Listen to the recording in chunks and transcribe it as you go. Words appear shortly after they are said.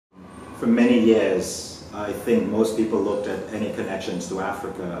for many years, I think most people looked at any connections to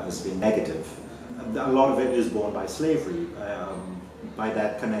Africa as being negative. A lot of it is borne by slavery, by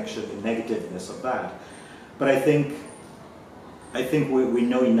that connection, the negativeness of that. But I think we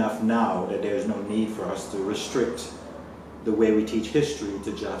know enough now that there's no need for us to restrict the way we teach history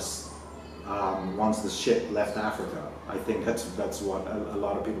to just once the ship left Africa. I think that's what a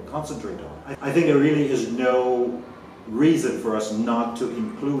lot of people concentrate on. I think there really is no reason for us not to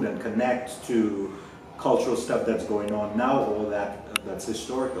include and connect to cultural stuff that's going on now, or that's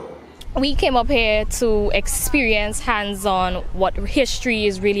historical. We came up here to experience hands-on what history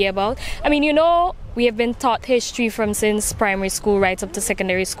is really about. I mean, you know, we have been taught history from since primary school right up to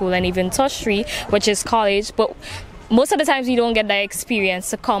secondary school and even tertiary, which is college, but most of the times we don't get that experience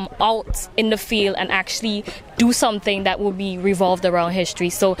to come out in the field and actually do something that will be revolved around history.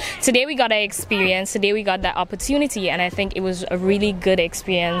 So today we got that experience, today we got that opportunity, and I think it was a really good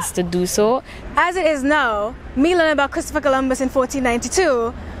experience to do so. As it is now, me learning about Christopher Columbus in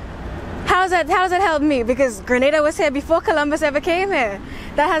 1492, how does that help me? Because Grenada was here before Columbus ever came here.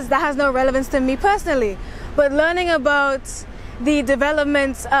 That has no relevance to me personally. But learning about the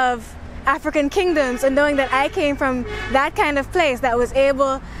developments of African kingdoms and knowing that I came from that kind of place that was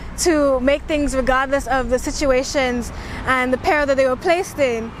able to make things regardless of the situations and the peril that they were placed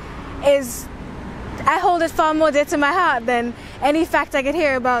in, I hold it far more dear to my heart than any fact I could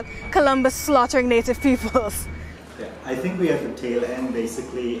hear about Columbus slaughtering native peoples. Yeah, I think we are at the tail end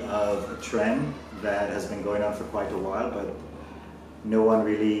basically of a trend that has been going on for quite a while, but no one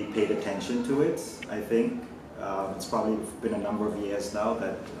really paid attention to it, I think. It's probably been a number of years now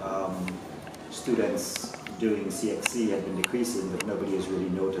that students doing CXC have been decreasing, but nobody has really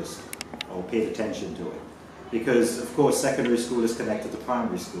noticed or paid attention to it. Because, of course, secondary school is connected to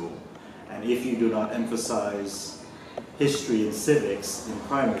primary school. And if you do not emphasize history and civics in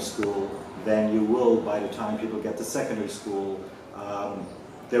primary school, then you will, by the time people get to secondary school,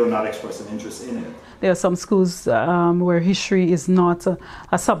 they will not express an interest in it. There are some schools where history is not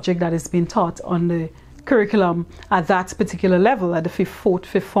a subject that is being taught on the curriculum at that particular level, at the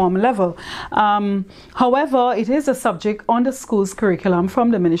fifth form level. However, it is a subject on the school's curriculum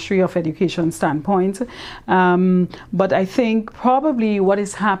from the Ministry of Education standpoint. But I think probably what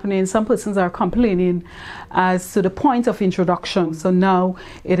is happening, some persons are complaining as to the point of introduction. So now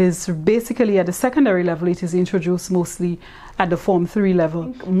it is basically at the secondary level, it is introduced mostly at the Form 3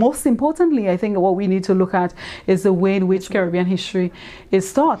 level. Most importantly, I think what we need to look at is the way in which Caribbean history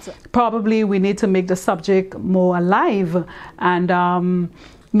is taught. Probably we need to make the subject more alive and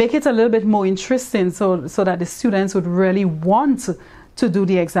make it a little bit more interesting so that the students would really want to do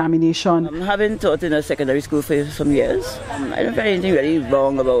the examination. Having taught in a secondary school for some years, I don't find anything really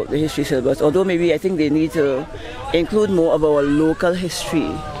wrong about the history syllabus, although maybe I think they need to include more of our local history.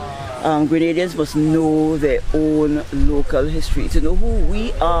 Grenadians must know their own local history, to know who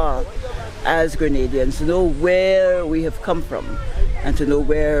we are as Grenadians, to know where we have come from, and to know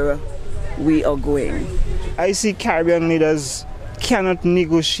where we are going. I see Caribbean leaders cannot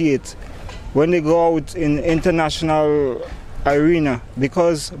negotiate when they go out in international arena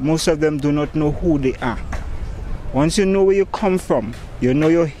because most of them do not know who they are. Once you know where you come from, you know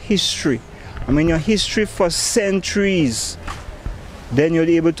your history. I mean your history for centuries. Then you'll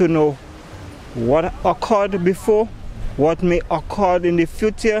be able to know what occurred before, what may occur in the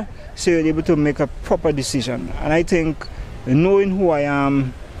future, so you're able to make a proper decision. And I think knowing who I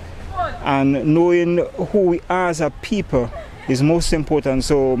am and knowing who we are as a people is most important.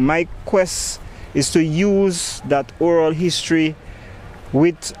 So my quest is to use that oral history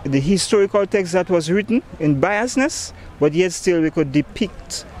with the historical text that was written in biasness, but yet still we could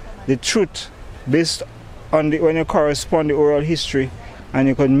depict the truth based on when you correspond the oral history, and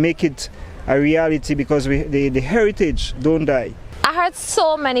you could make it a reality because the heritage don't die. I heard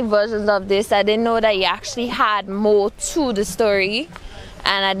so many versions of this. I didn't know that you actually had more to the story,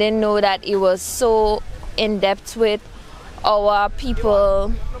 and I didn't know that it was so in-depth with our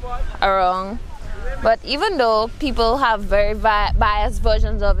people around. But even though people have very biased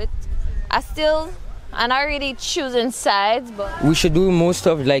versions of it, I'm not really choosing sides. But we should do more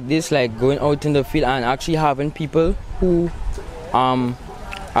stuff like this, like going out in the field and actually having people who are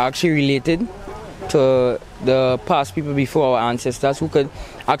actually related to the past people before our ancestors, who could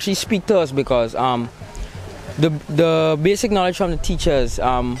actually speak to us, because the basic knowledge from the teachers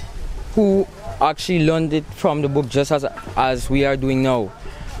who actually learned it from the book just as we are doing now,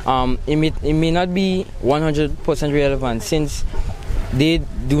 it may not be 100% relevant, since they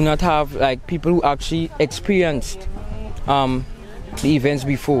do not have like people who actually experienced the events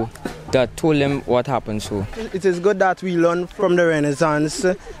before that told them what happened. So it is good that we learn from the Renaissance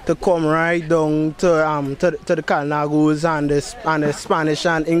to come right down to the Calnagos and the Spanish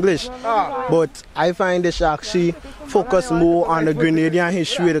and English. But I find they should actually focus more on the Grenadian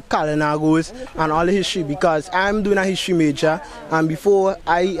history, the Calnagos and all the history, because I'm doing a history major, and before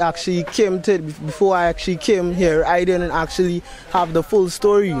I actually came here, I didn't actually have the full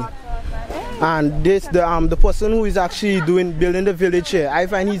story. And the person who is actually building the village here, I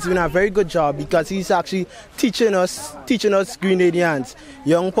find he's doing a very good job, because he's actually teaching us Grenadians,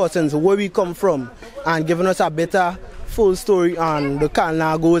 young persons, where we come from, and giving us a better full story on the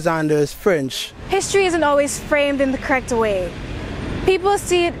Calnagos and the French. History isn't always framed in the correct way. People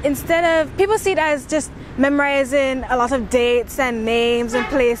see it as just memorizing a lot of dates and names and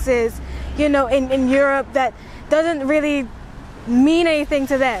places, in Europe, that doesn't really mean anything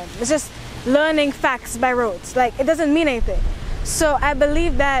to them. It's just learning facts by rote. Like, it doesn't mean anything. So I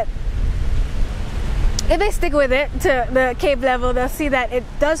believe that if they stick with it to the Cape level, they'll see that it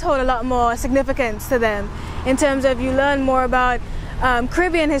does hold a lot more significance to them, in terms of you learn more about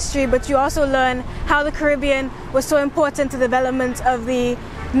Caribbean history, but you also learn how the Caribbean was so important to the development of the,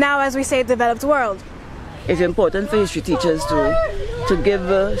 now as we say, developed world. It's important for history teachers to give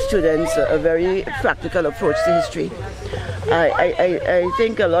students a very practical approach to history. I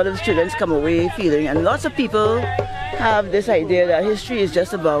think a lot of students come away feeling, and lots of people have this idea that history is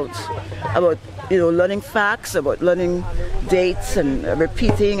just about learning facts, about learning dates and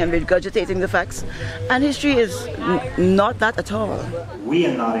repeating and regurgitating the facts. And history is not that at all. We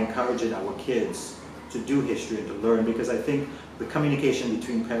are not encouraging our kids to do history and to learn, because I think the communication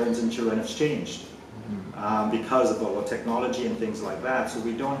between parents and children has changed because of our technology and things like that. So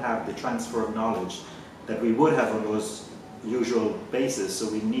we don't have the transfer of knowledge that we would have on those usual basis. So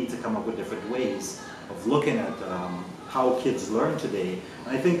we need to come up with different ways of looking at how kids learn today.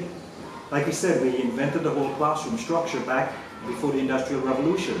 And I think, like we said, we invented the whole classroom structure back before the Industrial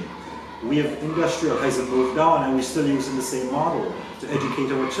Revolution. We have industrialized and moved on, and we're still using the same model to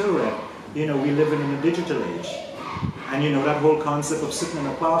educate our children. We live in a digital age. And that whole concept of sitting in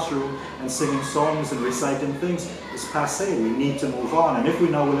a classroom and singing songs and reciting things is passé. We need to move on. And if we're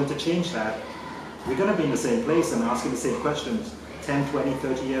not willing to change that, we're going to be in the same place and asking the same questions 10, 20,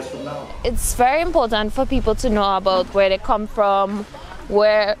 30 years from now. It's very important for people to know about where they come from,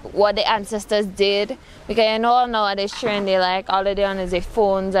 what the ancestors did, because nowadays children, they all they do on is their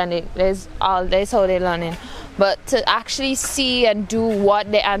phones, and that's how they're learning. But to actually see and do what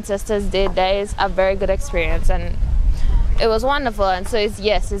the ancestors did, that is a very good experience, and it was wonderful. And so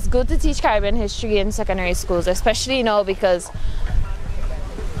it's good to teach Caribbean history in secondary schools, especially now, because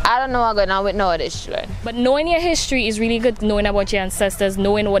I don't know what's going on with nowadays children. But knowing your history is really good. Knowing about your ancestors,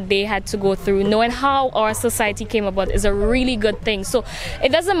 knowing what they had to go through, knowing how our society came about is a really good thing. So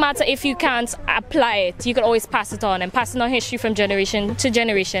it doesn't matter if you can't apply it, you can always pass it on. And passing on history from generation to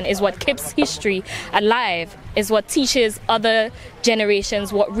generation is what keeps history alive, is what teaches other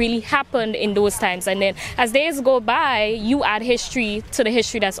generations what really happened in those times. And then as days go by, you add history to the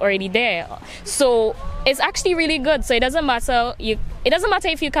history that's already there. So it's actually really good. So it doesn't matter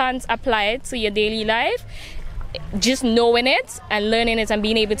if you can't apply it to your daily life. Just knowing it and learning it and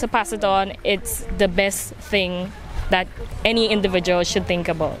being able to pass it on, it's the best thing that any individual should think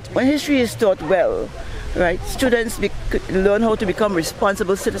about. When history is taught well, right, students learn how to become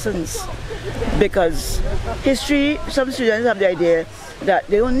responsible citizens. Because some students have the idea that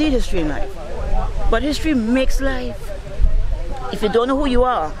they don't need history in life. But history makes life. If you don't know who you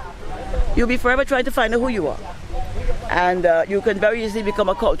are, you'll be forever trying to find out who you are. And you can very easily become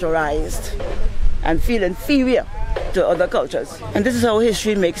acculturized and feel inferior to other cultures. And this is how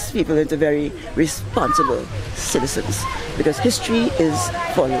history makes people into very responsible citizens, because history is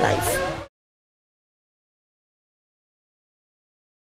for life.